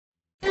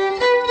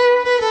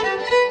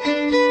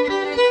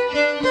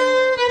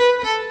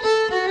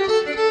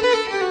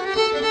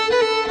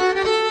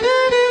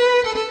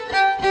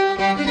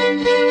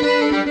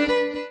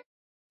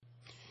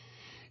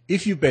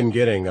If you've been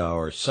getting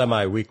our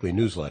semi-weekly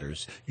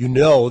newsletters, you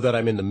know that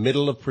I'm in the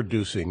middle of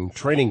producing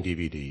training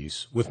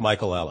DVDs with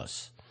Michael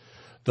Ellis.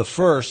 The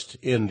first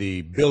in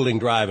the Building,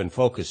 Drive, and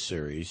Focus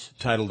series,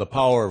 titled The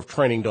Power of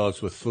Training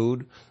Dogs with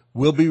Food,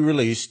 will be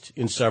released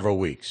in several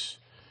weeks.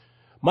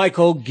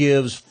 Michael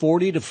gives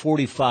 40 to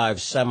 45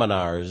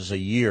 seminars a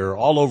year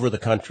all over the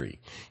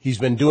country. He's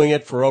been doing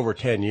it for over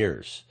 10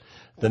 years.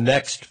 The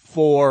next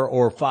 4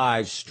 or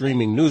 5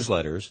 streaming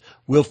newsletters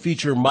will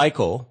feature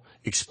Michael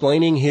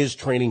explaining his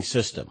training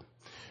system.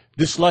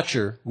 This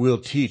lecture will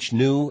teach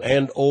new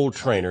and old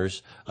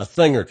trainers a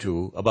thing or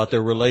two about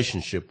their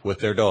relationship with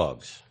their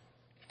dogs.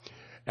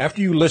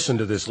 After you listen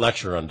to this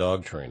lecture on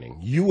dog training,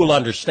 you will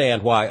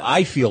understand why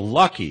I feel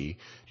lucky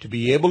to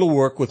be able to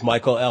work with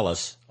Michael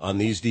Ellis on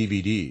these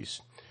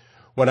DVDs.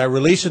 When I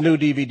release a new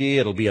DVD,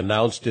 it'll be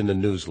announced in the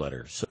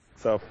newsletter.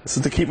 So this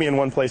is to keep me in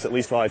one place at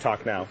least while I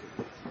talk now.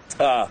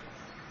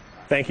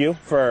 Thank you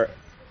for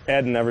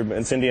Ed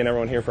and Cindy and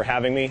everyone here for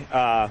having me.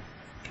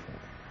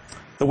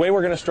 The way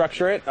we're going to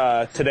structure it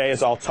today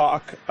is I'll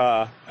talk,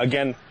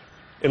 again,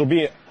 it'll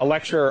be a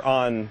lecture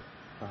on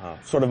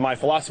sort of my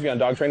philosophy on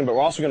dog training, but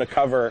we're also going to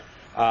cover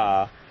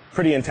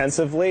pretty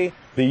intensively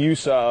the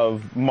use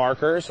of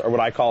markers, or what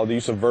I call the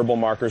use of verbal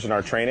markers in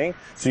our training,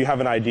 so you have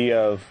an idea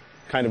of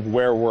kind of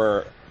where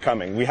we're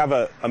coming. We have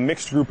a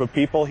mixed group of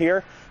people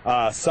here,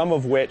 some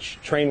of which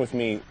train with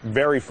me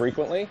very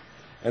frequently,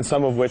 and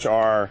some of which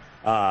are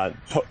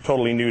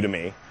totally new to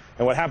me.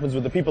 And what happens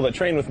with the people that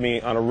train with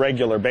me on a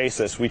regular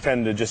basis, we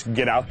tend to just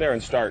get out there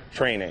and start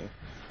training.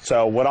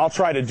 So what I'll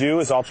try to do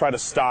is I'll try to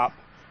stop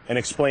and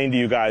explain to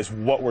you guys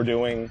what we're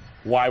doing,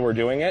 why we're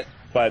doing it,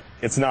 but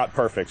it's not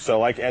perfect. So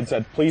like Ed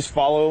said, please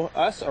follow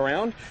us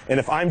around, and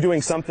if I'm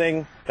doing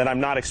something that I'm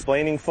not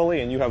explaining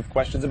fully and you have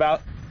questions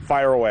about,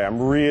 fire away.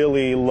 I'm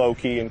really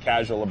low-key and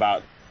casual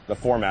about the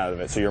format of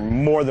it, so you're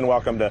more than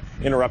welcome to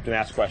interrupt and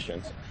ask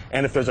questions.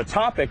 And if there's a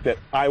topic that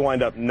I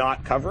wind up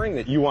not covering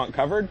that you want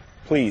covered,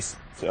 please,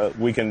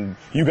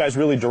 you guys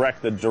really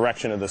direct the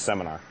direction of the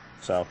seminar.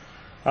 So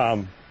what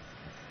I'm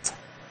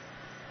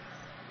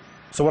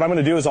going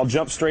to do is I'll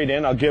jump straight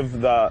in. I'll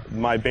give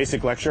my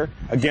basic lecture.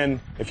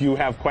 Again, if you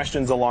have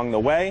questions along the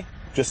way,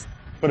 just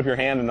put up your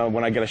hand, and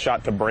when I get a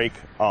shot to break,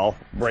 I'll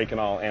break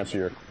and I'll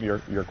answer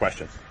your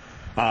questions.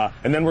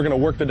 And then we're going to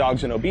work the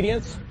dogs in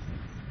obedience,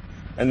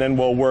 and then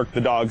we'll work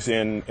the dogs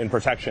in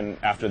protection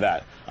after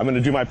that. I'm going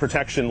to do my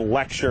protection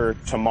lecture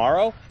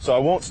tomorrow, so I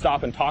won't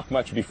stop and talk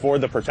much before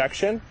the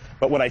protection,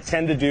 but what I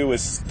tend to do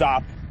is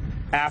stop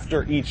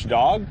after each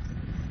dog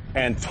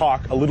and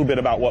talk a little bit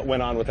about what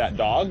went on with that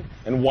dog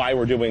and why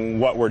we're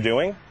doing what we're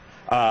doing.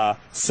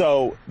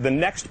 So the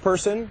next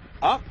person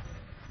up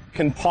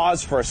can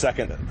pause for a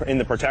second in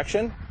the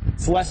protection.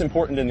 It's less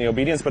important in the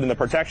obedience, but in the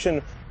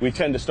protection, we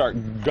tend to start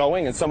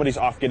going and somebody's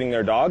off getting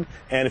their dog.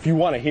 And if you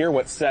want to hear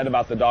what's said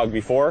about the dog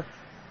before,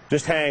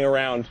 just hang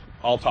around,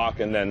 I'll talk,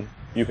 and then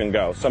you can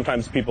go.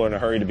 Sometimes people are in a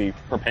hurry to be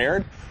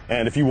prepared,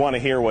 and if you want to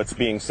hear what's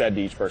being said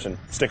to each person,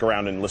 stick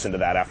around and listen to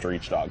that after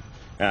each dog.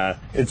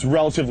 It's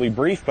relatively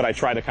brief, but I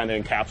try to kind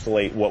of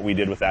encapsulate what we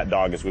did with that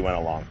dog as we went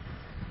along.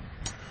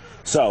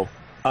 So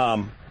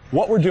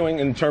what we're doing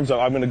in terms of,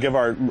 I'm going to give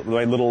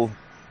my little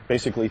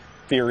basically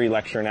theory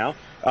lecture now.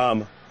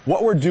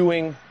 What we're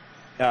doing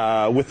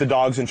with the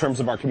dogs in terms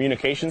of our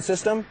communication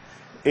system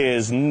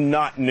is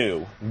not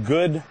new.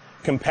 Good,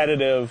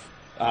 competitive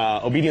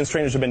obedience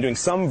trainers have been doing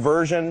some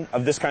version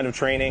of this kind of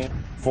training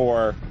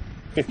for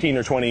 15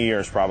 or 20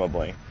 years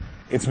probably.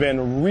 It's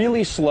been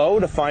really slow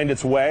to find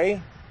its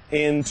way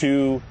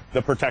into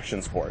the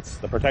protection sports.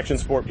 The protection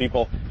sport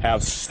people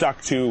have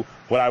stuck to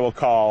what I will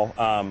call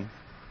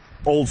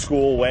old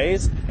school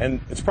ways, and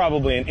it's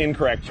probably an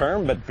incorrect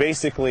term, but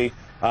basically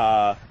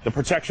the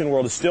protection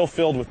world is still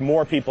filled with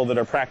more people that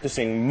are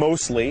practicing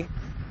mostly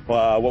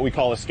what we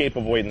call escape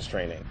avoidance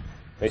training.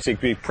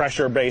 Basically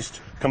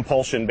pressure-based,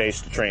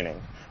 compulsion-based training,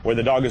 where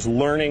the dog is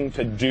learning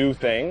to do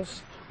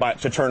things but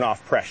to turn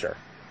off pressure.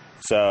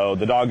 So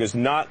the dog is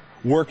not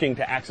working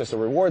to access a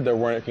reward, they're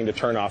working to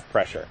turn off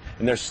pressure.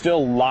 And there's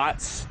still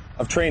lots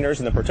of trainers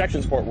in the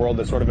protection sport world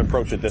that sort of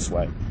approach it this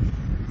way.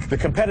 The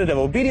competitive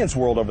obedience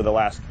world over the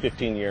last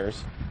 15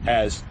 years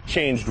has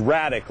changed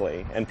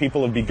radically, and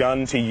people have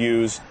begun to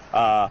use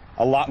a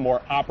lot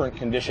more operant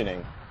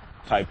conditioning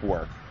type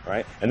work,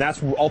 right? And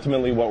that's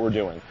ultimately what we're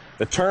doing.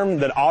 The term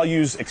that I'll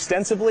use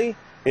extensively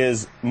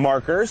is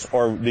markers,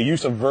 or the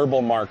use of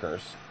verbal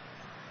markers.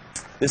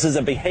 This is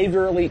a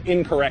behaviorally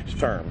incorrect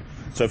term.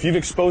 So if you've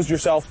exposed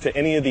yourself to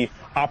any of the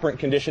operant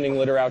conditioning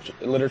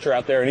literature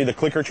out there, any of the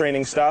clicker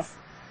training stuff,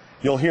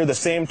 you'll hear the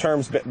same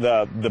terms,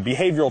 the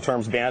behavioral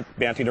terms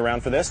bantied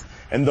around for this,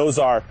 and those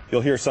are, you'll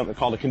hear something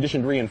called a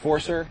conditioned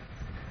reinforcer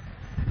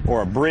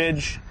or a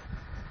bridge.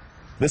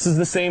 This is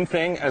the same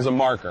thing as a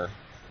marker.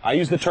 I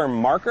use the term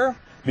marker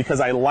because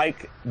I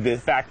like the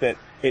fact that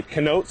it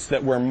connotes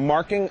that we're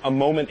marking a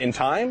moment in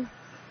time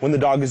when the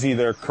dog is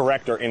either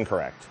correct or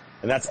incorrect.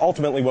 And that's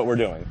ultimately what we're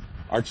doing.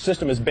 Our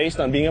system is based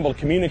on being able to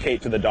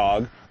communicate to the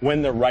dog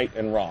when they're right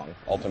and wrong,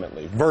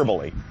 ultimately,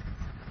 verbally.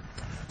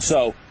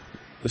 So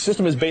The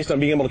system is based on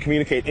being able to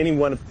communicate any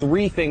one of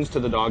three things to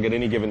the dog at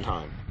any given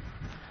time.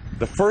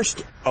 The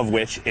first of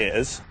which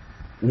is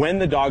when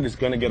the dog is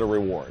going to get a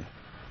reward.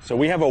 So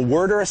we have a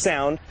word or a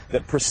sound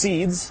that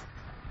precedes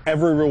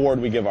every reward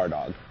we give our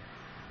dog.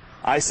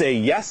 I say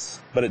yes,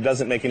 but it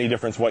doesn't make any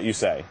difference what you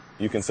say.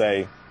 You can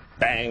say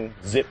bang,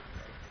 zip,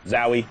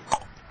 zowie,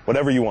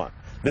 whatever you want.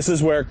 This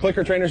is where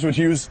clicker trainers would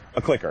use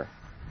a clicker.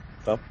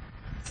 So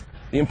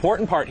the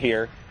important part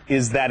here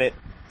is that it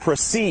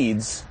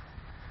precedes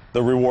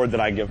the reward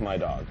that I give my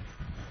dog.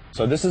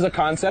 So this is a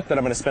concept that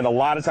I'm going to spend a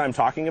lot of time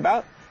talking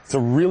about. It's a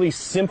really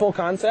simple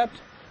concept,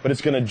 but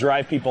it's going to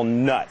drive people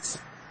nuts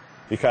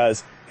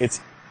because it's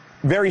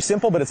very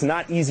simple, but it's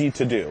not easy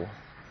to do.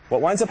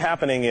 What winds up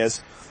happening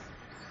is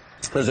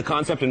there's a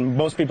concept, and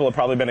most people have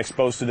probably been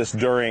exposed to this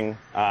during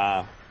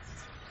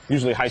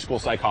usually high school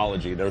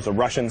psychology. There was a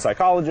Russian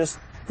psychologist,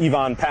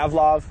 Ivan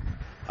Pavlov.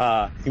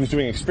 He was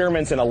doing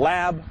experiments in a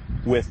lab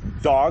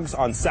with dogs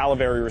on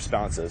salivary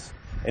responses.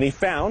 And he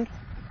found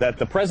that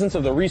the presence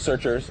of the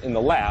researchers in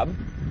the lab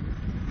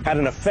had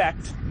an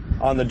effect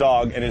on the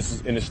dog in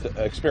his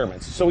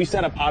experiments. So he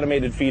set up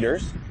automated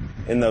feeders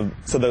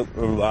so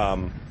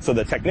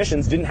the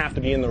technicians didn't have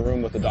to be in the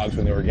room with the dogs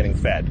when they were getting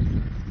fed.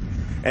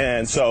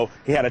 And so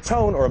he had a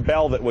tone or a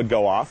bell that would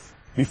go off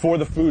before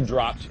the food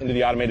dropped into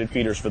the automated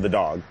feeders for the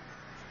dog.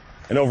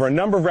 And over a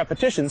number of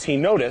repetitions, he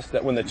noticed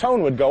that when the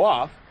tone would go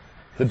off,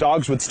 the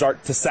dogs would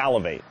start to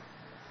salivate.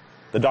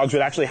 The dogs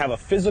would actually have a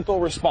physical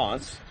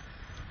response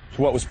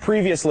to what was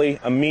previously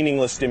a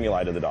meaningless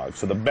stimuli to the dog.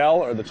 So the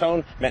bell or the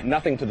tone meant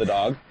nothing to the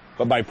dog,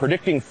 but by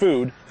predicting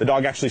food, the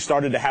dog actually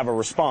started to have a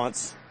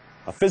response,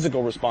 a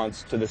physical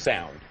response to the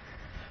sound.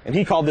 And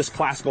he called this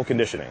classical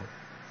conditioning.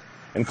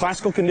 And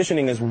classical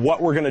conditioning is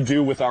what we're going to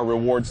do with our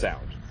reward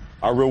sound,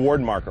 our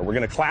reward marker. We're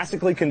going to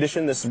classically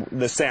condition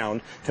this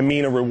sound to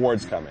mean a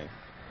reward's coming.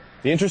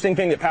 The interesting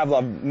thing that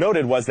Pavlov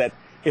noted was that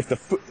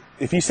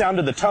if he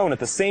sounded the tone at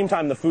the same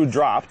time the food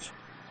dropped,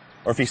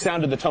 or if he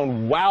sounded the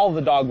tone while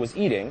the dog was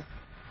eating,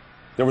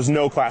 there was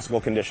no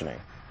classical conditioning.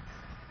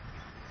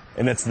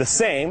 And it's the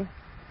same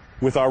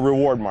with our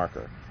reward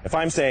marker. If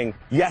I'm saying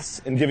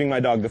yes and giving my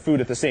dog the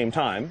food at the same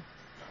time,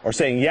 or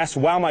saying yes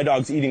while my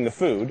dog's eating the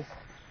food,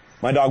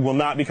 my dog will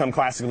not become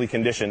classically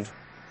conditioned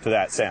to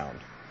that sound.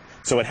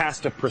 So it has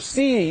to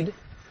precede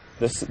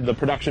the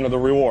production of the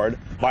reward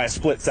by a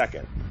split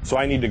second. So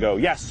I need to go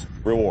yes,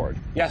 reward,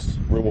 yes,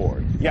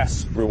 reward,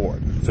 yes,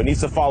 reward. So it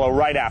needs to follow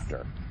right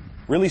after.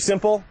 Really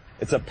simple.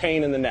 It's a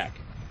pain in the neck.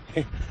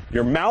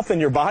 Your mouth and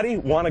your body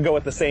want to go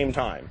at the same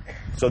time.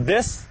 So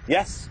this,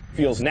 yes,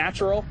 feels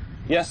natural.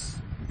 Yes,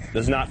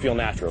 does not feel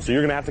natural. So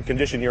you're going to have to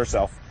condition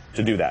yourself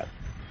to do that.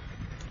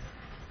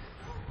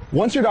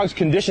 Once your dog's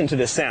conditioned to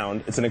this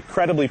sound, it's an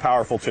incredibly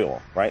powerful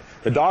tool, right?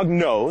 The dog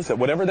knows that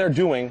whatever they're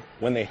doing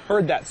when they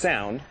heard that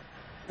sound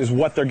is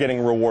what they're getting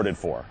rewarded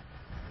for.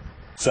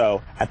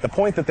 So at the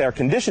point that they're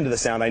conditioned to the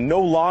sound, I no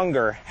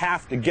longer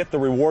have to get the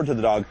reward to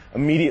the dog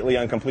immediately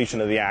on completion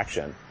of the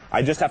action.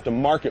 I just have to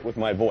mark it with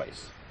my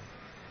voice.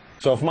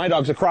 So if my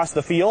dog's across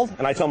the field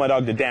and I tell my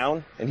dog to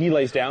down and he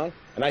lays down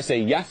and I say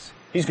yes,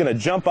 he's going to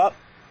jump up,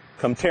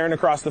 come tearing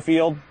across the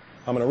field.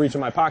 I'm going to reach in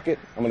my pocket.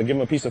 I'm going to give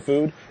him a piece of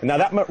food. And now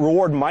that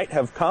reward might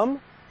have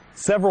come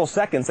several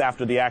seconds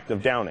after the act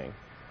of downing.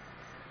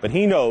 But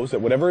he knows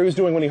that whatever he was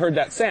doing when he heard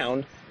that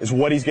sound is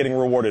what he's getting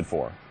rewarded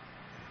for,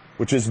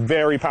 which is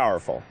very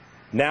powerful.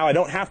 Now I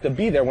don't have to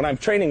be there when I'm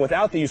training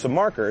without the use of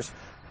markers.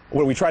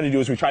 What we try to do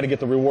is we try to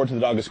get the reward to the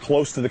dog as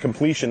close to the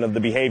completion of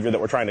the behavior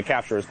that we're trying to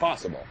capture as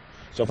possible.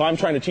 So if I'm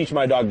trying to teach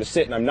my dog to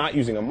sit and I'm not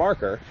using a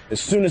marker, as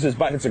soon as his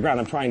butt hits the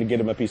ground, I'm trying to get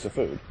him a piece of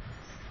food.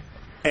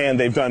 And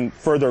they've done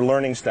further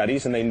learning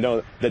studies, and they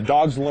know that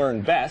dogs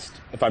learn best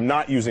if I'm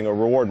not using a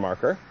reward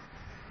marker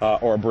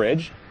or a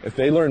bridge. If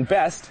they learn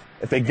best,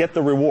 if they get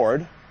the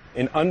reward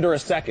in under a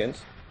second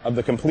of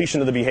the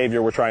completion of the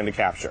behavior we're trying to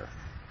capture.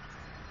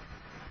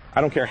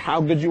 I don't care how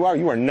good you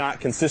are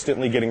not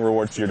consistently getting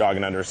rewards to your dog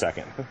in under a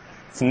second.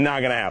 It's not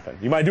going to happen.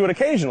 You might do it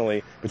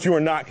occasionally, but you are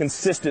not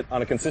consistent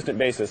on a consistent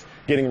basis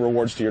getting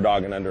rewards to your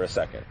dog in under a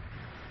second.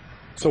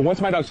 So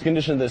once my dog's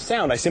conditioned to this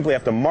sound, I simply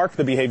have to mark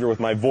the behavior with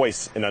my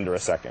voice in under a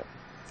second.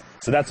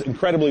 So that's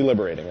incredibly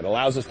liberating. It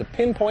allows us to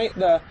pinpoint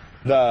the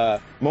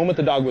moment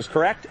the dog was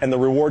correct, and the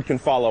reward can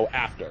follow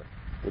after,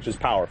 which is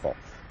powerful.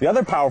 The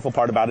other powerful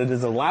part about it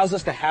is it allows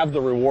us to have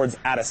the rewards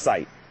out of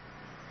sight.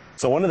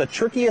 So one of the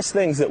trickiest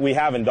things that we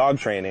have in dog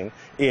training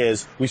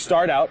is we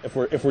start out,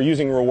 if we're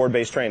using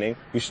reward-based training,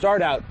 we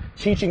start out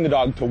teaching the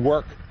dog to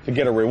work to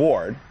get a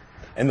reward,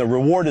 and the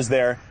reward is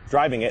there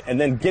driving it, and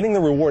then getting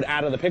the reward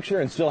out of the picture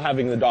and still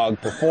having the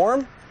dog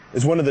perform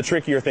is one of the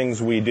trickier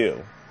things we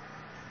do.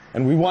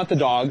 And we want the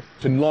dog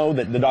to know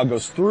that the dog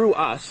goes through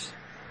us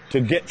to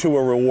get to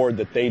a reward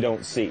that they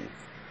don't see.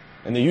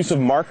 And the use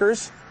of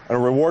markers, a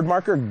reward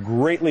marker,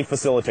 greatly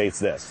facilitates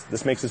this.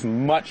 This makes this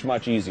much,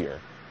 much easier.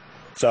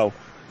 So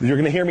you're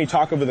going to hear me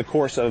talk over the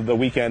course of the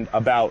weekend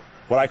about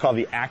what I call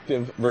the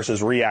active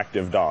versus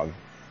reactive dog.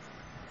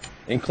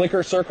 In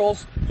clicker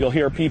circles, you'll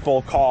hear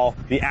people call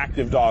the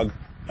active dog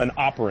an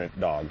operant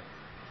dog.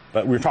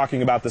 But we're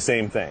talking about the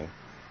same thing.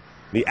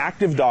 The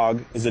active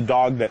dog is a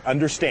dog that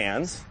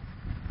understands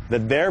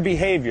that their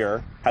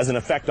behavior has an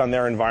effect on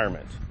their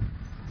environment.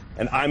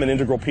 And I'm an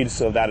integral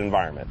piece of that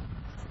environment.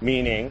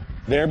 Meaning,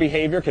 their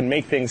behavior can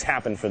make things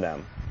happen for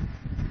them.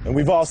 And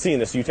we've all seen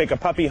this. You take a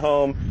puppy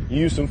home, you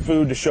use some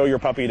food to show your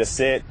puppy to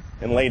sit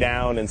and lay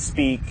down and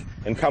speak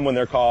and come when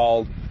they're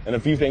called. And a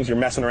few things, you're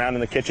messing around in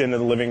the kitchen, in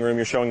the living room,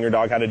 you're showing your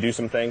dog how to do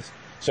some things.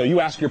 So you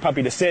ask your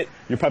puppy to sit,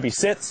 your puppy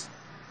sits,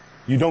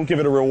 you don't give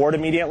it a reward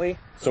immediately,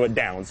 so it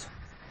downs.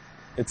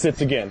 It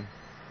sits again,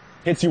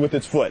 hits you with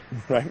its foot,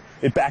 right?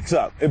 It backs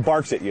up, it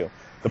barks at you.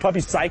 The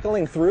puppy's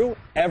cycling through,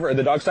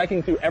 the dog's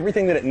cycling through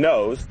everything that it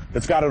knows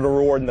that's got it a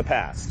reward in the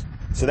past.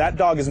 So that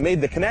dog has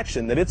made the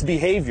connection that its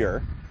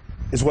behavior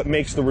is what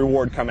makes the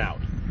reward come out.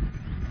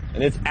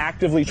 And it's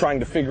actively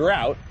trying to figure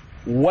out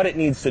what it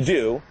needs to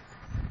do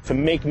to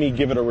make me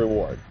give it a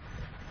reward.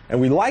 And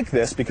we like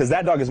this because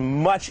that dog is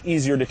much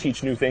easier to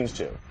teach new things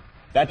to.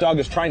 That dog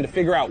is trying to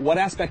figure out what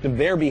aspect of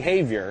their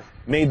behavior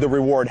made the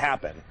reward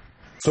happen.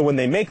 So when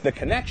they make the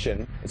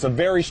connection, it's a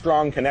very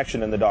strong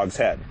connection in the dog's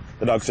head.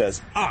 The dog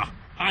says, ah,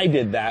 I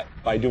did that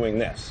by doing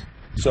this.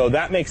 So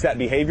that makes that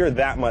behavior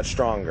that much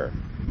stronger.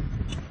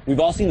 We've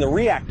all seen the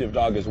reactive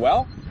dog as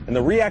well. And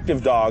the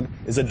reactive dog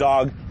is a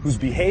dog whose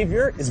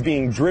behavior is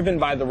being driven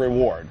by the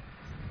reward.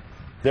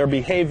 Their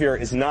behavior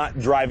is not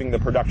driving the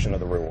production of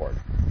the reward.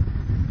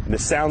 And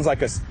this sounds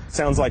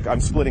like I'm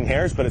splitting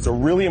hairs, but it's a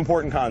really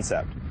important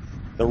concept.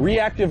 The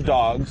reactive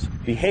dog's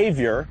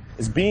behavior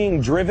is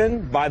being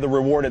driven by the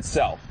reward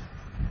itself.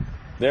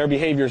 Their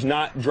behavior is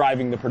not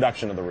driving the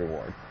production of the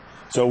reward.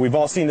 So we've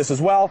all seen this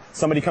as well.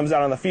 Somebody comes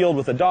out on the field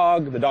with a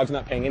dog. The dog's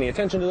not paying any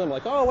attention to them.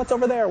 Like, oh, what's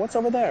over there? What's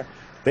over there?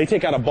 They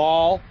take out a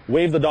ball,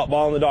 wave the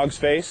ball in the dog's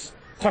face,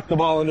 tuck the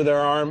ball into their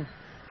arm,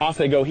 off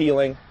they go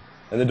healing,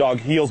 and the dog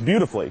heals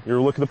beautifully.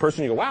 You look at the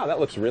person, you go, wow, that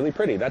looks really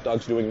pretty. That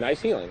dog's doing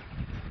nice healing.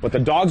 But the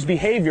dog's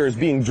behavior is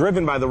being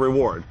driven by the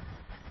reward.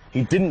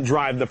 He didn't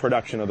drive the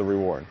production of the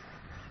reward.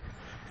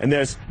 And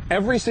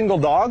every single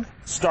dog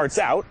starts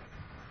out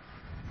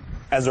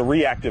as a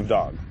reactive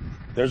dog.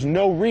 There's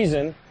no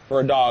reason for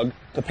a dog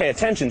to pay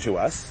attention to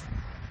us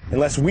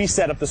unless we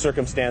set up the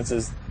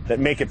circumstances that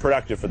make it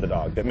productive for the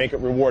dog, that make it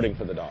rewarding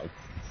for the dog.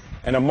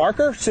 And a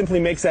marker simply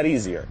makes that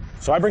easier.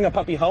 So I bring a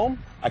puppy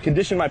home, I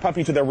condition my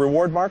puppy to their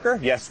reward marker,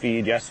 yes,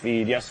 feed, yes,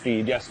 feed, yes,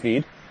 feed, yes,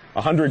 feed,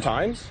 100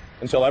 times,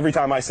 until every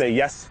time I say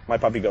yes, my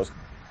puppy goes,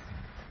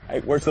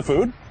 hey, where's the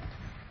food?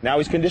 Now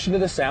he's conditioned to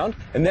this sound,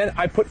 and then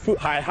I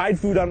hide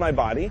food on my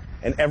body,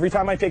 and every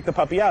time I take the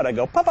puppy out, I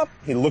go, pop, pop.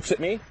 He looks at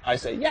me, I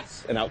say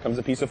yes, and out comes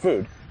a piece of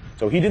food.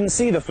 So he didn't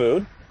see the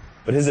food,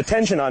 but his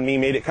attention on me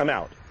made it come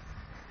out.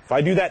 If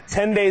I do that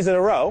 10 days in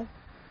a row,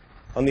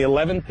 on the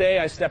 11th day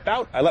I step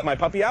out, I let my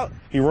puppy out,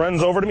 he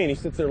runs over to me and he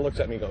sits there and looks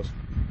at me and goes,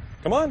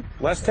 come on,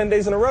 last 10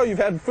 days in a row you've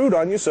had food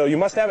on you, so you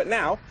must have it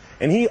now.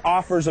 And he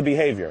offers a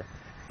behavior.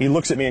 He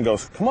looks at me and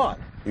goes, come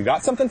on, you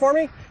got something for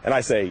me? And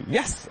I say,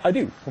 yes, I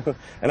do.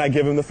 And I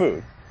give him the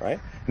food, right?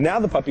 Now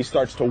the puppy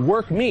starts to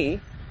work me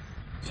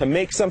to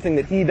make something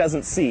that he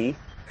doesn't see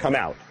come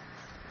out.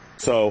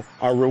 So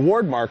our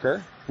reward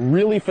marker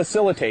really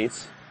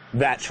facilitates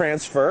that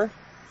transfer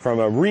from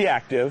a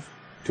reactive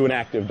to an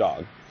active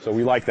dog. So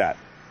we like that.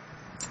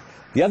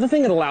 The other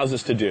thing it allows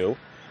us to do,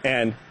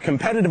 and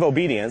competitive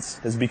obedience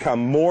has become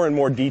more and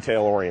more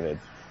detail-oriented.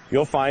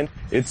 You'll find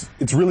it's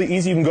really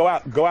easy. You can go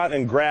out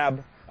and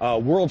grab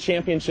world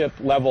championship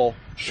level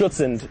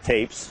Schutzhund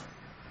tapes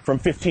from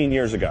 15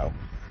 years ago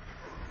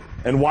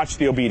and watch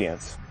the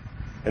obedience.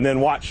 And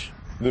then watch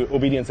the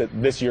obedience at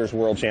this year's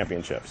world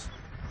championships.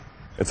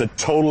 It's a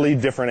totally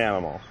different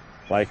animal.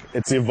 Like,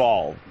 it's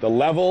evolved. The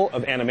level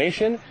of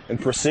animation and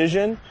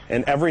precision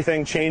and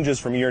everything changes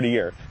from year to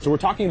year. So we're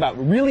talking about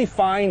really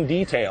fine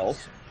details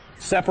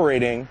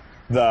separating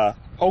the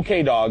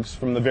okay dogs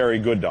from the very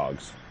good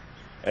dogs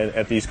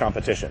at these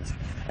competitions.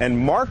 And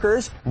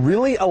markers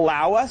really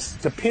allow us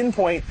to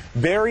pinpoint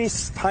very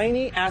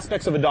tiny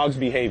aspects of a dog's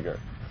behavior.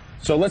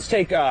 So let's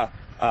take a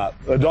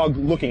dog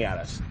looking at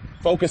us,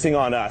 focusing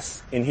on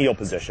us in heel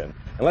position.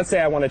 And let's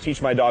say I want to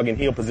teach my dog in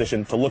heel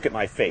position to look at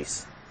my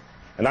face.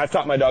 And I've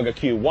taught my dog a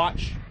cue,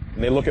 watch,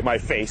 and they look at my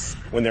face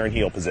when they're in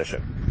heel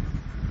position.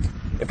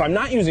 If I'm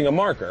not using a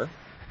marker,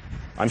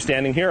 I'm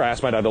standing here, I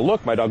ask my dog to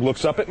look, my dog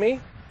looks up at me,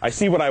 I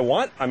see what I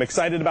want, I'm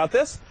excited about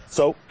this,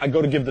 so I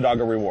go to give the dog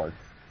a reward.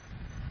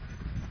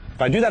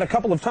 If I do that a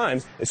couple of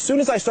times, as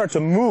soon as I start to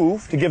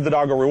move to give the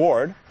dog a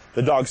reward,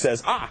 the dog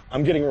says, ah,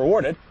 I'm getting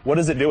rewarded. What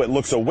does it do? It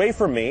looks away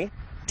from me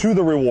to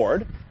the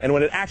reward, and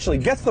when it actually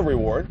gets the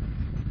reward,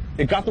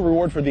 it got the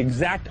reward for the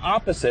exact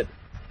opposite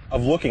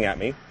of looking at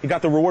me. He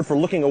got the reward for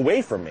looking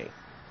away from me.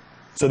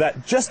 So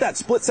that just that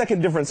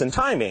split-second difference in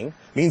timing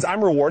means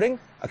I'm rewarding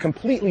a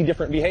completely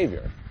different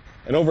behavior.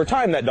 And over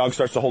time, that dog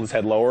starts to hold his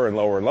head lower and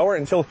lower and lower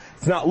until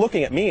it's not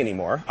looking at me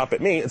anymore, up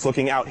at me. It's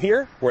looking out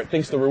here where it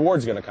thinks the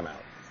reward's going to come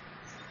out.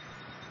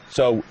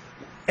 So,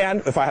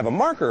 and if I have a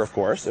marker, of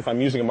course, if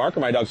I'm using a marker,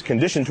 my dog's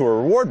conditioned to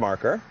a reward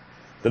marker.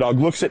 The dog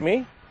looks at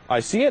me. I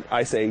see it.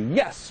 I say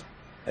yes.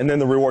 And then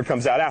the reward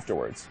comes out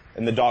afterwards.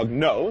 And the dog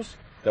knows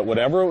that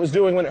whatever it was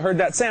doing when it heard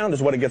that sound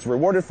is what it gets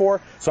rewarded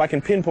for, so I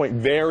can pinpoint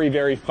very,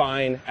 very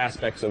fine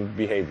aspects of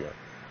behavior.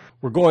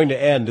 We're going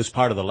to end this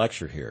part of the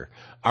lecture here.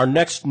 Our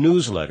next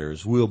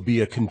newsletters will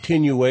be a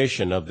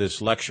continuation of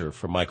this lecture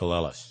from Michael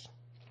Ellis.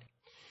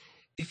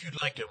 If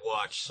you'd like to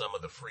watch some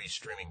of the free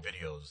streaming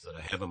videos that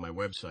I have on my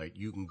website,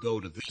 you can go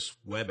to this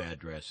web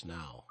address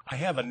now. I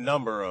have a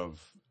number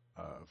of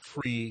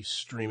free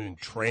streaming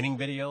training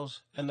videos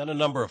and then a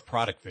number of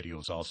product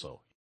videos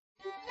also.